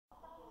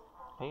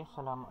Okay,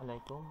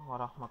 Assalamualaikum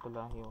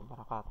warahmatullahi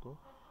wabarakatuh.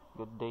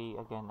 Good day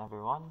again,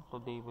 everyone.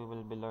 Today we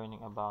will be learning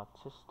about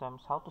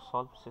systems, how to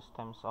solve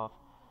systems of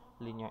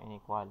linear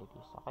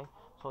inequalities. Okay,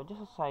 so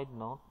just a side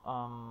note,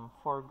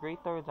 for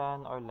greater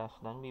than or less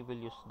than, we will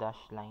use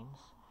dash lines,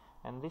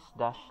 and these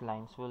dash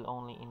lines will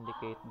only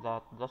indicate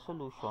that the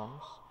solutions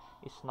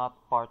is not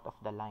part of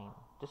the line,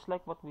 just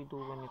like what we do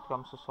when it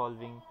comes to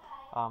solving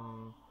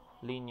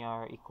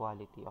linear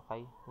equality.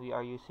 Okay, we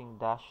are using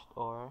dashed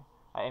or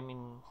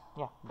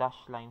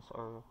dashed lines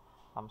or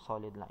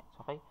solid lines.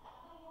 Okay,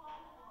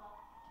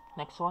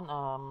 next one,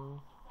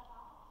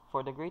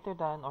 for the greater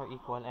than or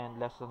equal and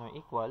less than or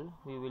equal,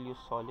 we will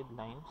use solid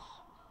lines,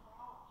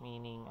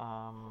 meaning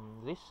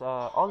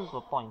all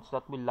the points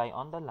that will lie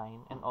on the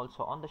line and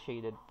also on the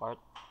shaded part.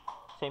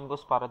 Same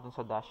goes para dun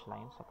sa dash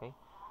lines. Okay,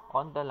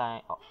 on the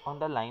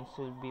lines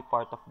will be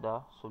part of the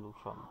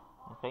solution.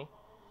 Okay,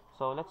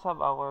 so let's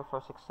have our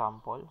first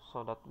example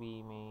so that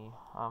we may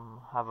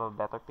have a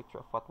better picture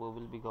of what we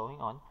will be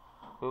going on.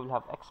 We will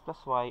have x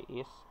plus y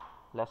is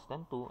less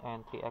than 2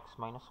 and 3x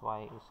minus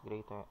y is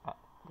greater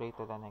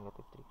than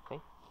negative 3. Okay,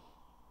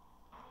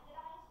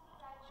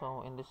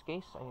 so in this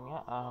case,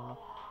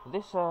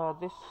 this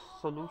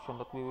solution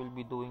that we will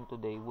be doing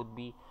today would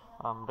be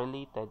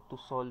related to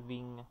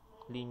solving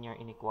linear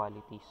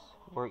inequalities,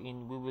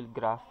 wherein we will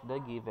graph the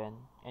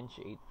given and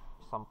shade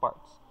some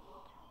parts.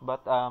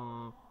 But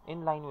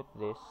in line with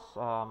this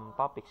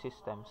topic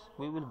systems,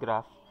 we will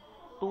graph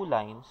two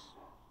lines,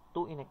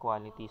 two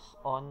inequalities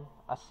on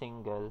a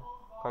single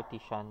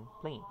Cartesian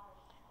plane,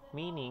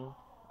 meaning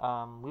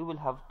we will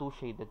have two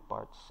shaded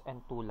parts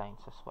and two lines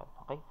as well.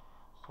 Okay,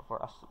 so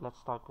for us, let's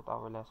start with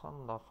our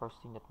lesson. The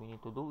first thing that we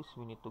need to do is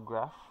we need to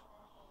graph.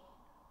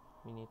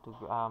 We need to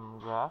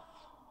graph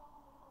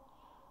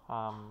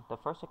the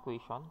first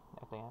equation.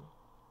 Ito yan.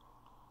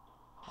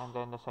 And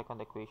then the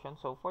second equation.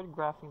 So for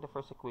graphing the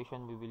first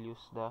equation, we will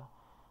use the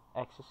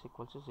x is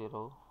equal to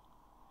 0,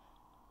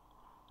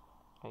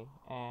 okay,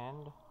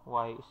 and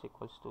y is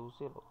equals to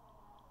 0.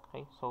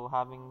 Okay, so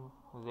having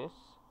this,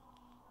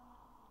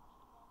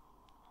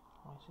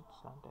 why is it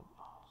slanted?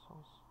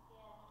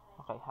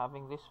 Okay,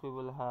 having this, we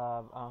will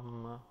have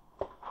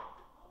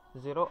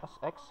 0 as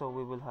x, so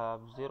we will have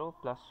 0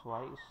 plus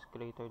y is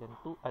greater than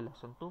 2,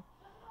 less than 2,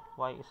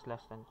 y is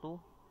less than 2,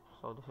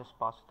 so this is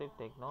positive,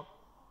 take note,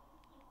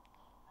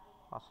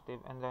 positive.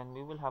 And then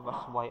we will have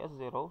as y as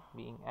 0,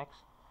 being x,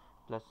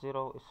 plus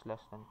 0 is less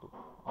than 2,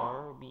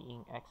 or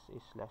being x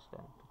is less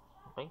than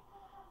 2. Okay,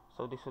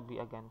 so this would be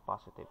again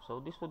positive,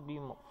 so this would be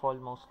fall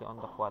mostly on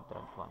the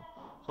quadrant one.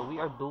 So we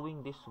are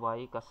doing this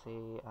y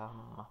kasi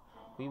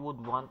we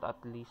would want at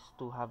least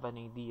to have an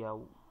idea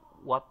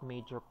what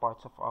major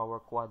parts of our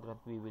quadrant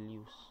we will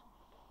use,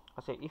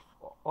 kasi if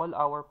all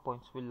our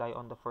points will lie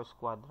on the first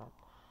quadrant,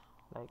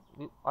 like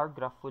our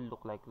graph will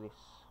look like this,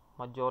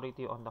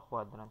 majority on the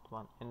quadrant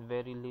 1 and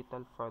very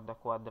little for the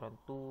quadrant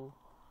 2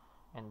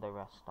 and the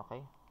rest. Okay,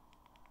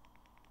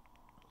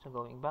 so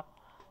going back,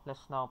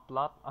 let's now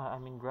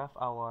graph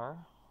our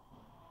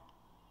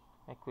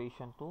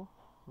equation 2,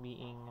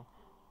 being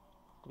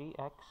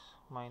 3x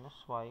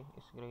minus y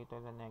is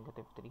greater than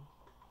negative 3,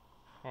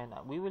 and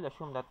we will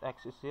assume that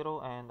x is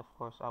 0 and of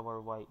course our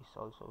y is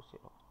also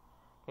 0.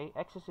 Okay,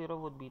 x is 0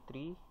 would be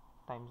 3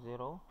 times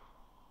 0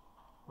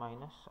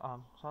 minus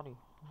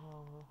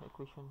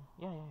equation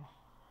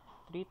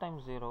 3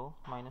 times 0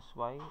 minus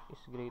y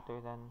is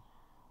greater than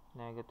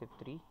negative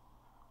 3,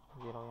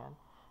 0 yan.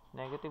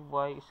 Negative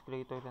y is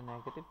greater than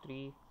negative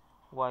 3,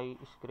 y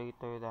is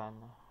greater than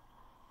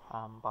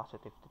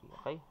positive 3.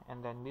 Okay,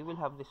 and then we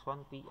will have this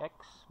one,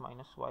 3x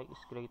minus y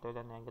is greater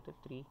than negative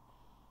 3.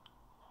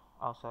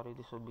 Oh, sorry,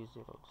 this would be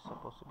 0. It's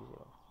supposed to be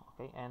 0.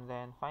 Okay, and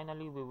then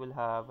finally we will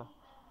have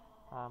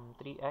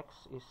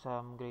 3x is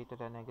greater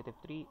than negative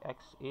 3,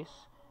 x is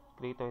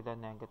greater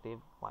than negative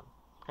 1.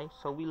 Okay,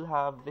 so we'll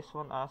have this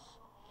one as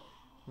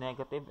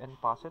negative and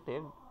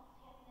positive.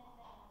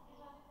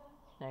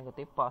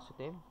 Negative,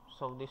 positive.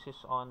 So this is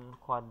on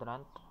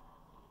quadrant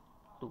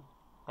 2.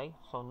 Okay,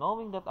 so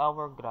knowing that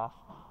our graph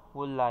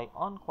will lie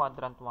on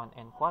quadrant 1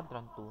 and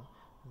quadrant 2,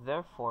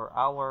 therefore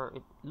our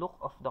look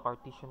of the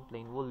Cartesian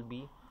plane will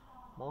be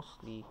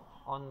mostly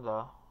on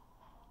the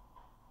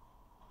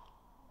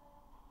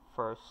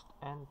first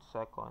and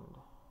second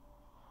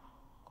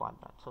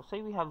quadrant. So say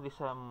we have this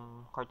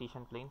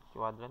Cartesian plane,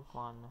 quadrant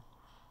 1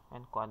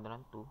 and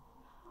quadrant 2.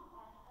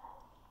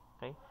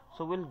 Okay,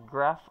 so we'll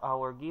graph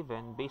our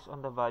given based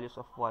on the values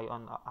of y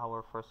on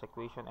our first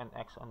equation and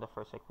x on the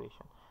first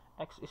equation.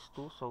 X is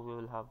 2, so we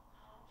will have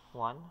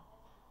 1,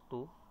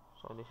 2,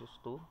 so this is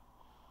 2,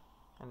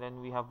 and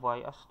then we have y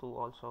as 2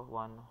 also,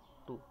 1,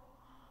 2.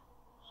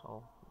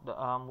 So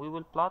we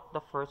will plot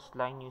the first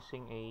line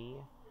using a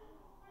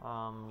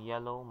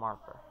yellow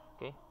marker.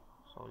 Okay,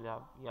 so we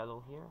have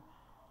yellow here,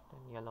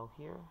 then yellow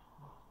here,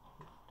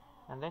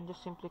 and then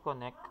just simply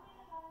connect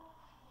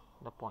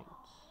the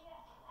points.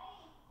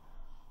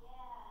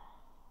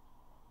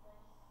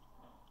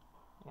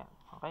 Yeah,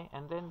 okay,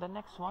 and then the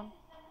next one,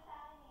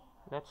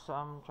 let's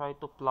try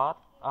to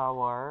plot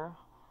our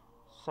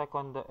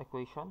second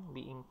equation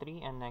being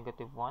 3 and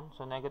negative 1.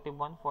 So negative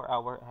 1 for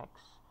our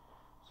x.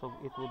 So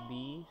it would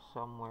be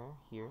somewhere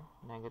here,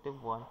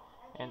 negative 1.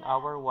 And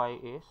our y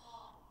is,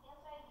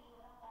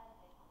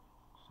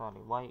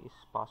 y is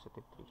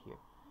positive 3 here.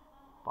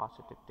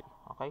 Positive 3.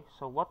 Okay,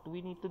 so what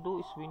we need to do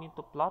is we need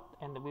to plot,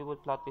 and we will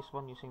plot this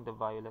one using the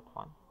violet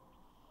one.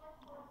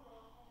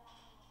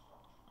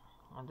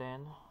 And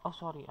then,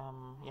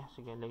 yeah,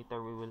 sige,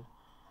 later we will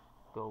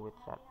go with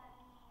that.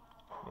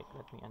 Wait,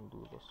 let me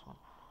undo this one.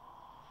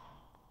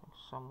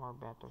 Somewhere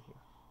better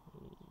here.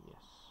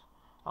 Yes.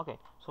 Okay,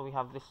 so we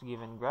have this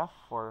given graph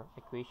for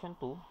equation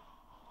 2.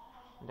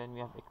 And then we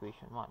have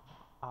equation 1.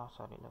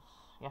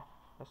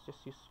 Let's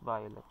just use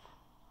violet.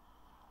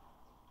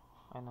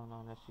 No,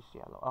 let's use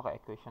yellow. Okay,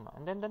 equation 1.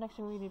 And then the next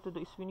thing we need to do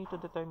is we need to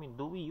determine,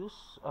 do we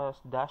use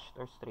dashed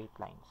or straight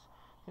lines?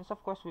 Since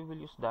of course we will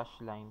use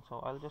dashed line, so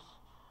I'll just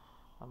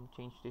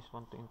change this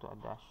one into a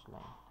dashed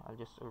line. I'll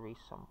just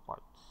erase some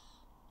parts.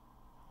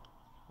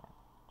 Yeah.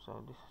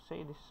 So this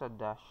is a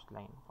dashed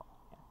line.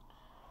 Yeah.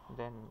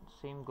 Then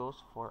same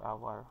goes for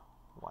our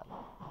y.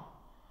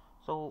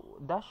 So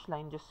dashed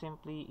line just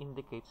simply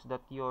indicates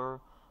that your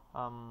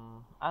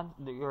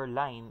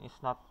line is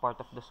not part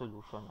of the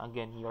solution.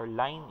 Again, your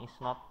line is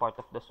not part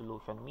of the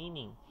solution,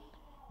 meaning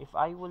if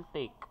I will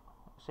take,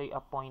 say,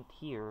 a point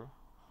here,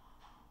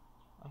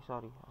 I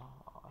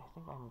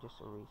think I'm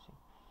just erasing.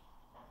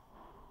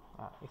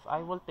 If I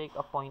will take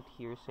a point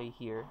here, say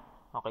here,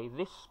 okay,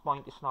 this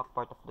point is not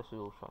part of the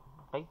solution.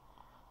 Okay,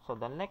 so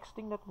the next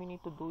thing that we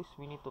need to do is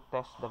we need to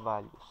test the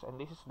values, and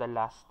this is the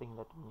last thing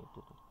that we need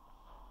to do.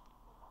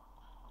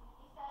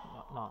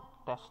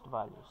 Test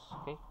values.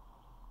 Okay,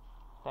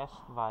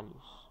 test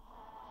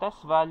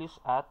values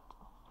at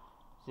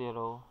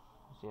 0,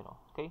 0.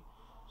 Okay,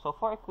 so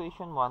for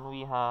equation 1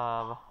 we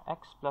have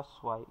x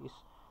plus y is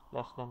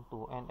less than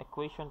 2, and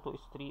equation 2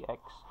 is 3x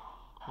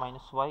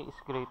minus y is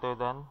greater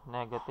than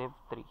negative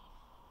 3.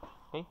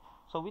 Okay,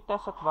 so we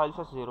test at values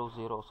at 0,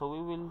 0. So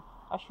we will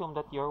assume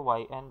that your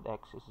y and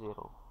x is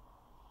 0.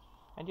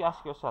 And you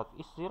ask yourself,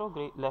 is 0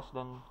 less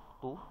than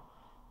 2?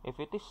 If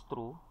it is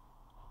true,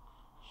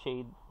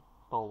 shade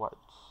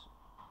towards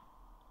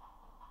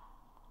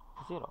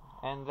 0.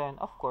 And then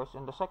of course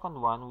in the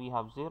second one we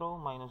have 0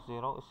 minus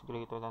 0 is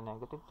greater than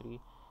negative 3.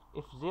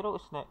 If 0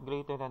 is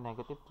greater than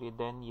negative 3,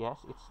 then yes,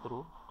 it's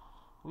true.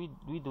 We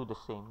do the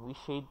same. We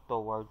shade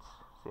towards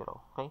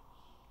 0. Okay,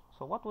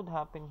 so what would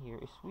happen here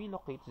is we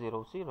locate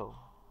 0, 0.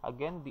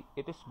 Again,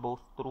 it is both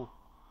true.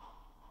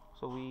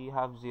 So we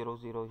have 0,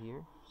 0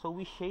 here. So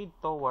we shade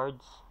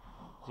towards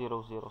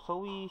 0, 0. So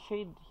we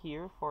shade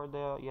here for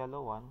the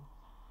yellow one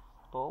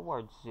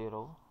towards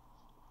 0.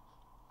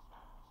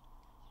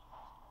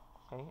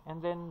 Okay,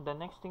 and then the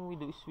next thing we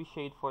do is we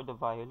shade for the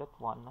violet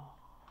one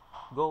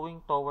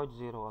going towards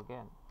 0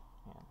 again.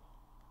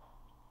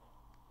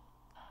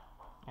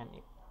 And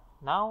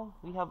now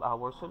we have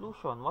our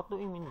solution. What do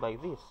we mean by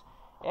this?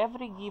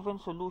 Every given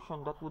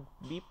solution that would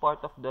be part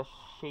of the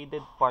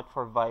shaded part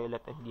for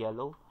violet and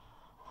yellow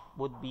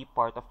would be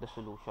part of the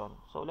solution.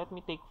 So let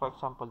me take for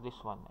example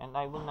this one, and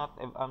I will not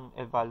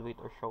evaluate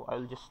or show.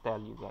 I'll just tell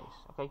you guys.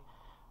 Okay,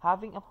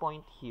 having a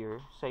point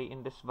here, say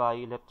in this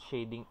violet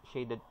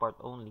shaded part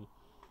only,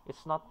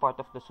 it's not part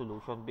of the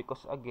solution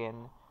because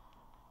again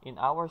in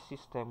our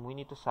system we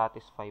need to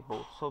satisfy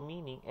both. So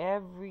meaning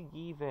every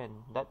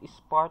given that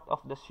is part of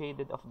the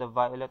shaded of the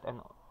violet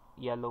and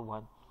yellow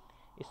one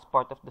is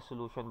part of the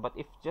solution. But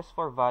if just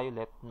for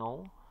violet,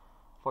 no.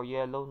 For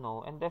yellow,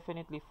 no. And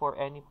definitely for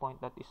any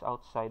point that is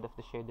outside of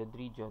the shaded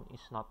region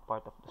is not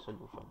part of the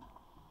solution.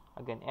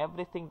 Again,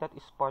 everything that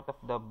is part of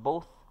the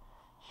both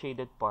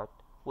shaded part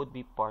would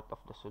be part of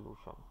the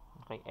solution.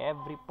 Okay,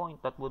 every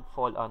point that would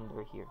fall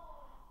under here.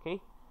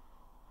 Okay,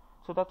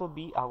 so that would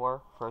be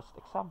our first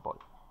example.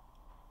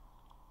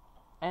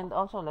 And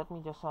also let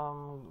me just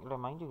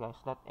remind you guys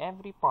that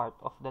every part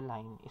of the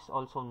line is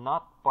also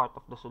not part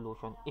of the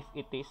solution if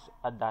it is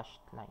a dashed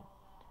line.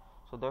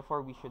 So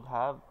therefore we should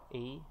have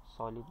a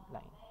solid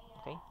line.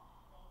 Okay,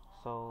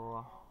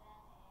 so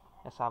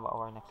let's have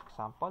our next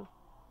example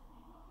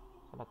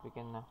so that we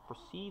can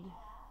proceed.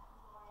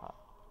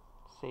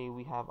 Say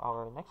we have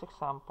our next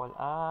example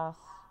as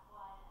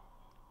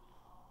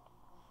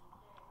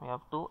we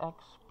have 2x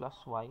plus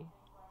y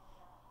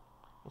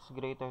is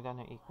greater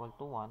than or equal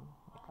to 1.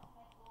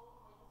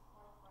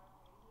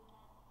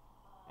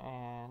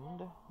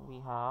 And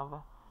we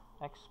have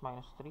x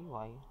minus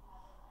 3y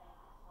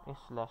is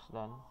less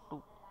than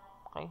 2.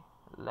 Okay,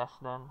 less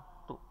than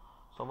 2.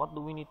 So what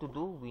do we need to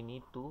do? We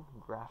need to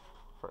graph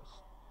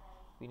first.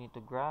 We need to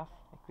graph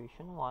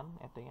equation 1,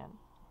 ito yan,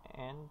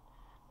 and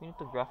we need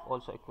to graph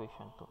also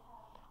equation 2.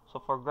 So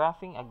for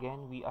graphing,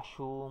 again, we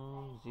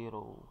assume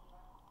 0.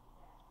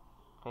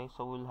 Okay,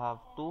 so we'll have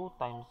 2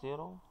 times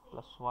 0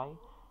 plus y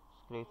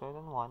is greater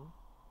than 1.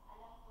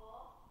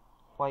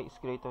 Y is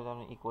greater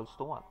than or equals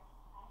to 1.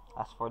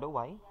 As for the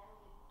y,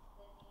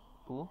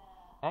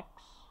 2x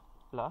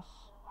plus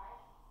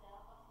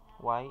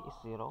y is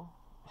 0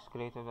 is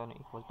greater than or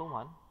equal to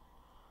 1.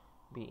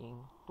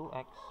 being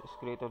 2x is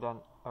greater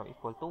than or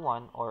equal to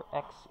 1, or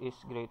x is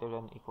greater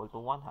than or equal to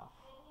 1/2.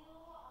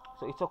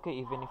 So it's okay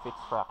even if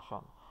it's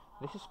fraction.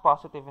 This is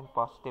positive and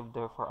positive,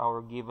 therefore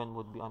our given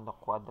would be on the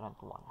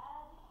quadrant 1.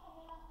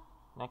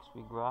 Next,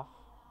 we graph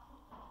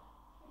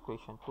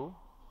equation 2.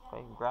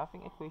 Okay,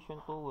 graphing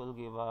equation 2 will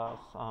give us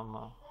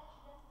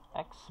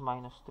x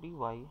minus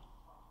 3y.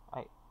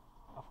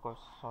 Of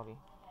course, sorry,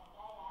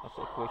 that's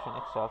the equation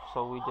itself.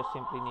 So we just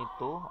simply need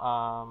to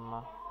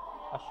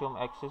assume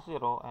x is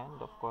 0,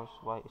 and of course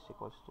y is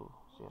equals to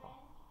 0.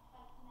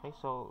 Okay,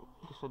 so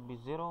this would be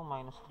 0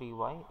 minus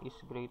 3y is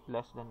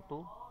less than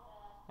 2,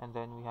 and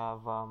then we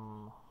have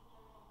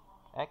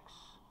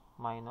x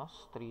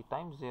minus 3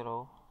 times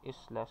 0 is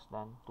less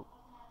than 2.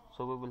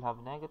 So we will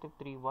have negative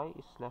 3y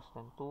is less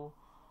than 2,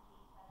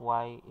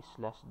 y is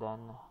less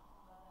than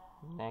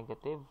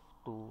negative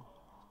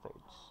 2/3,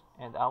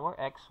 and our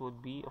x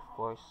would be, of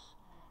course,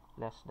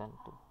 less than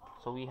 2.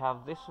 So we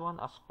have this one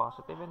as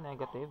positive and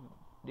negative.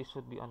 This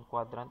would be on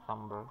quadrant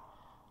number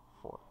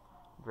 4.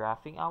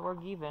 Graphing our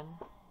given,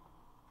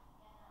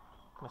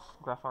 let's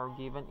graph our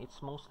given.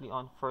 It's mostly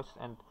on first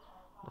and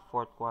the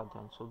fourth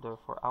quadrant, so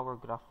therefore our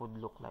graph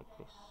would look like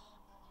this.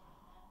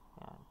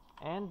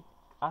 And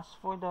as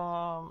for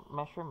the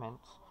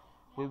measurements,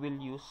 we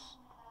will use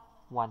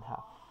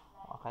 1/2.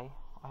 Okay,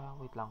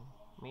 wait lang,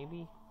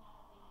 maybe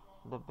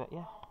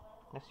yeah,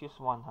 let's use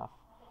 1/2.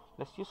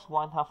 Let's use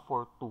 1/2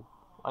 for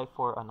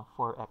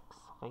 4x.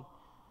 Okay,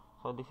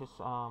 so this is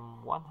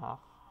 1/2,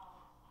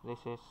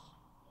 this is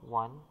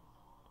 1,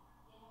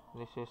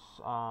 this is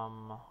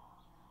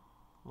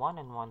 1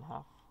 and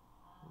 1/2,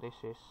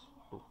 this is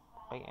 2.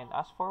 Okay, and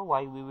as for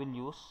y, we will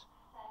use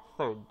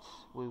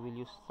thirds.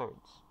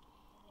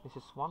 This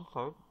is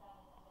 1/3.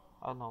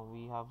 No,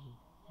 we have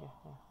yeah.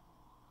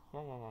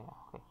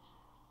 Okay,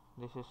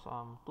 this is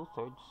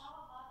 2/3.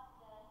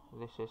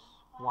 This is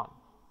 1,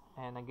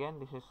 and again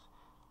this is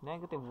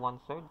negative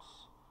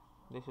 1/3.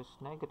 This is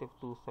negative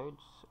 2/3,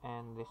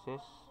 and this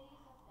is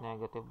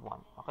negative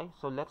 1. Okay,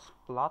 so let's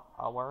plot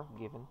our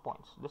given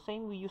points. The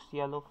same, we use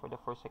yellow for the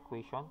first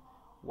equation.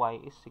 Y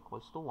is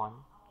equals to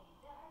 1,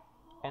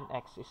 and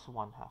x is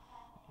 1/2.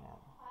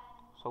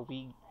 So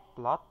we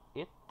plot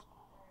it.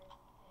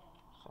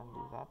 So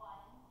undo that.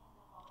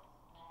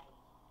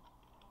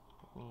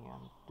 Let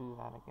me do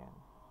that again.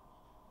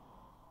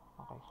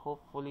 Okay,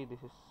 hopefully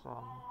this is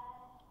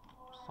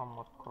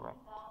somewhat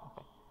correct.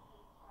 Okay,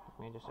 let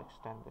me just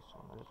extend this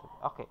one a little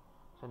bit. Okay,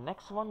 so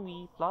next one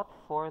we plot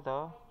for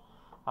the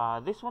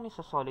this one is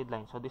a solid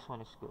line, so this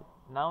one is good.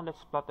 Now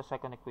let's plot the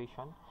second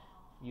equation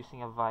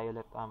using a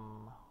violet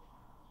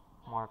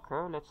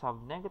marker. Let's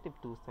have negative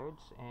 2/3,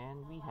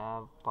 and we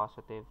have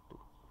positive 2.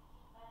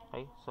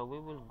 Okay, so we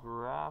will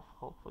graph.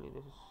 Hopefully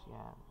this is,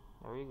 yeah,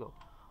 there you go,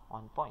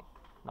 on point.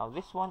 Now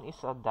this one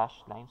is a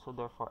dashed line, so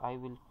therefore I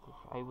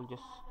will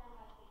just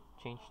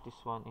change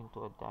this one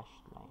into a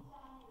dashed line.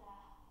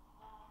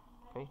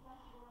 Okay,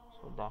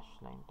 so dashed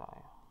line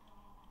tayo.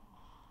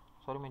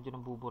 Sorry, medyo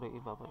nabubura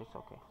iba, but it's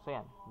okay. So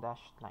yan,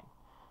 dashed line.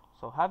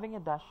 So having a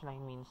dashed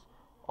line means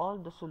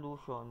all the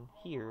solution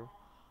here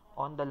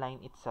on the line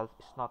itself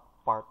is not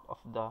part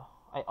of the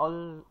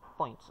all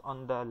points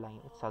on the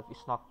line itself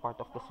is not part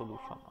of the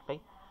solution.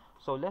 Okay,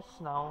 so let's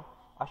now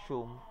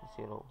assume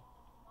 0.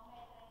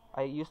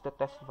 I use the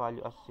test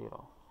value as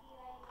 0.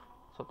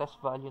 So test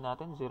value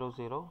natin 0,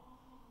 0.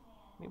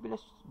 Maybe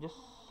let's just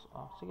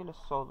sige, let's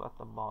solve at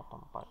the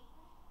bottom part.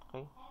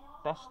 Okay,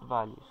 test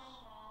values,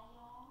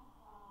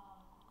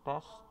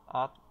 test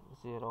at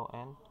 0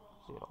 and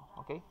 0.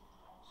 Okay,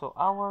 so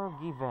our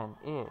given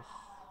is,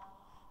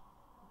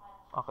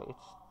 okay,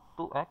 it's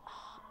 2x.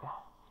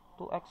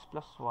 2x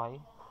plus y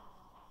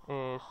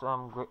is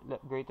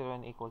greater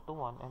than or equal to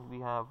 1, and we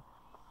have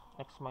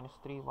x minus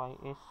 3y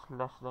is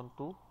less than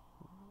 2.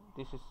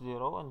 This is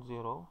 0 and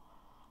 0.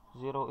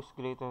 0 is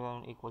greater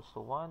than or equals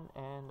to 1,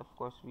 and of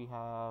course we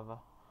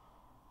have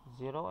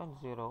 0 and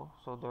 0,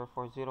 so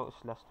therefore 0 is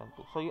less than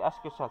 2. So you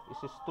ask yourself, is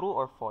this true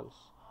or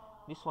false?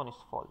 This one is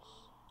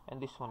false,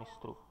 and this one is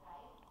true.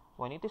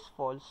 When it is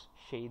false,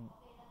 shade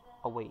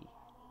away,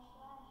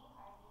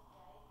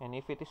 and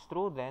if it is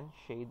true, then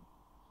shade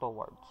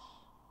towards.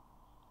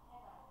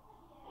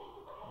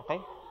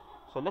 Okay,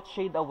 so let's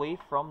shade away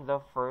from the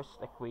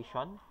first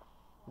equation.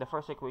 The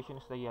first equation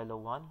is the yellow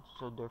one,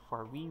 so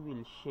therefore we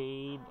will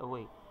shade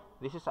away.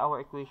 This is our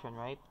equation,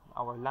 right?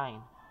 Our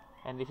line,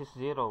 and this is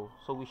 0,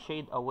 so we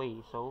shade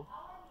away. So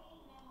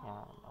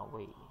yeah,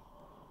 away.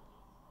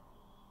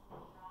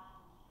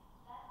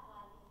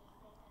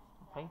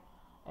 Okay,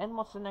 and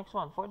what's the next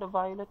one? For the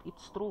violet,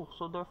 it's true,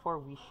 so therefore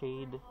we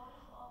shade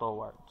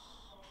towards.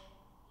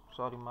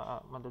 Sorry,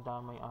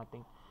 madadamay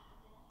ating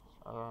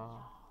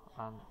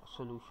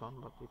solution,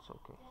 but it's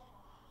okay.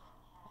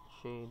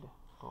 Shade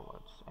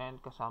towards,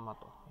 and kasama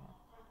to. Yan.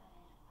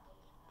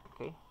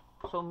 Okay,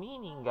 so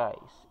meaning,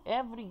 guys,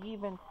 every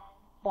given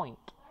point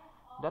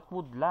that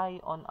would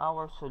lie on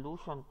our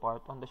solution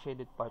part, on the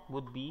shaded part,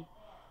 would be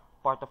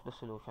part of the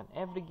solution.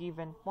 Every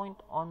given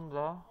point on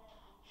the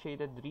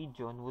shaded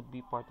region would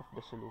be part of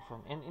the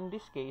solution, and in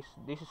this case,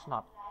 this is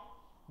not.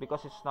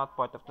 because it's not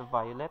part of the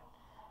violet.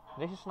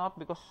 This is not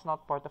because it's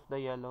not part of the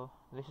yellow.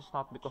 This is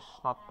not because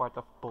it's not part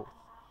of both.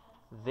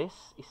 This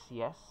is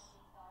yes,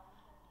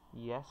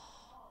 yes,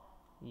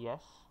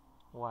 yes.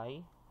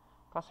 Why?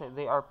 Because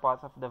they are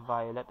part of the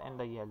violet and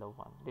the yellow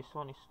one. This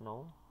one is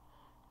no,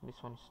 this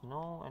one is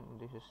no, and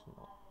this is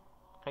no.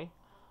 Okay?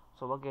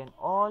 So again,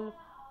 all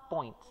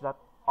points that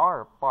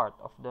are part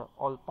of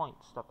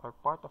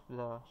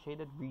the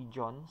shaded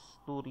regions,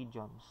 two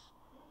regions.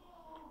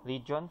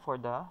 Region for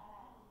the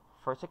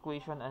first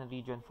equation and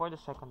region for the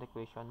second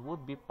equation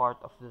would be part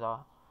of the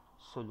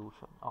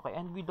solution. Okay,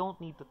 and we don't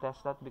need to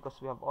test that because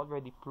we have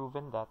already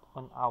proven that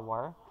on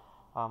our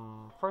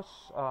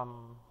first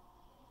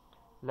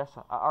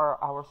lesson,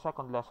 our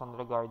second lesson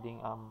regarding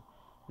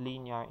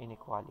linear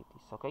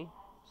inequalities. Okay,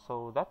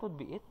 so that would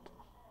be it.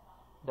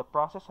 The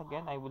process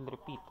again, I will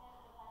repeat.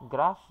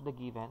 Graph the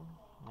given,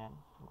 and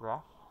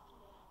graph.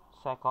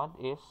 Second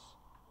is,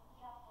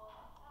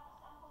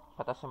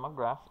 pata sa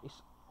mag-graph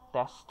is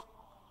test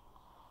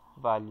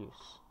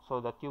values so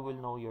that you will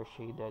know your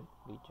shaded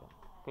region.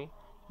 Okay?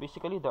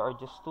 Basically, there are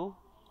just two.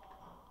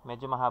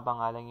 Medyo mahaba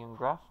nga lang yung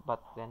graph,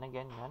 but then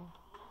again, yan.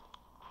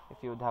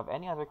 If you would have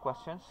any other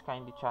questions,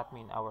 kindly chat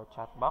me in our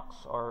chat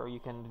box, or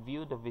you can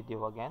view the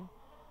video again.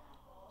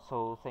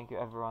 So, thank you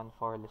everyone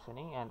for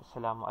listening, and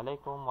Assalamu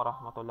alaikum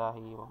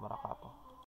warahmatullahi wabarakatuh.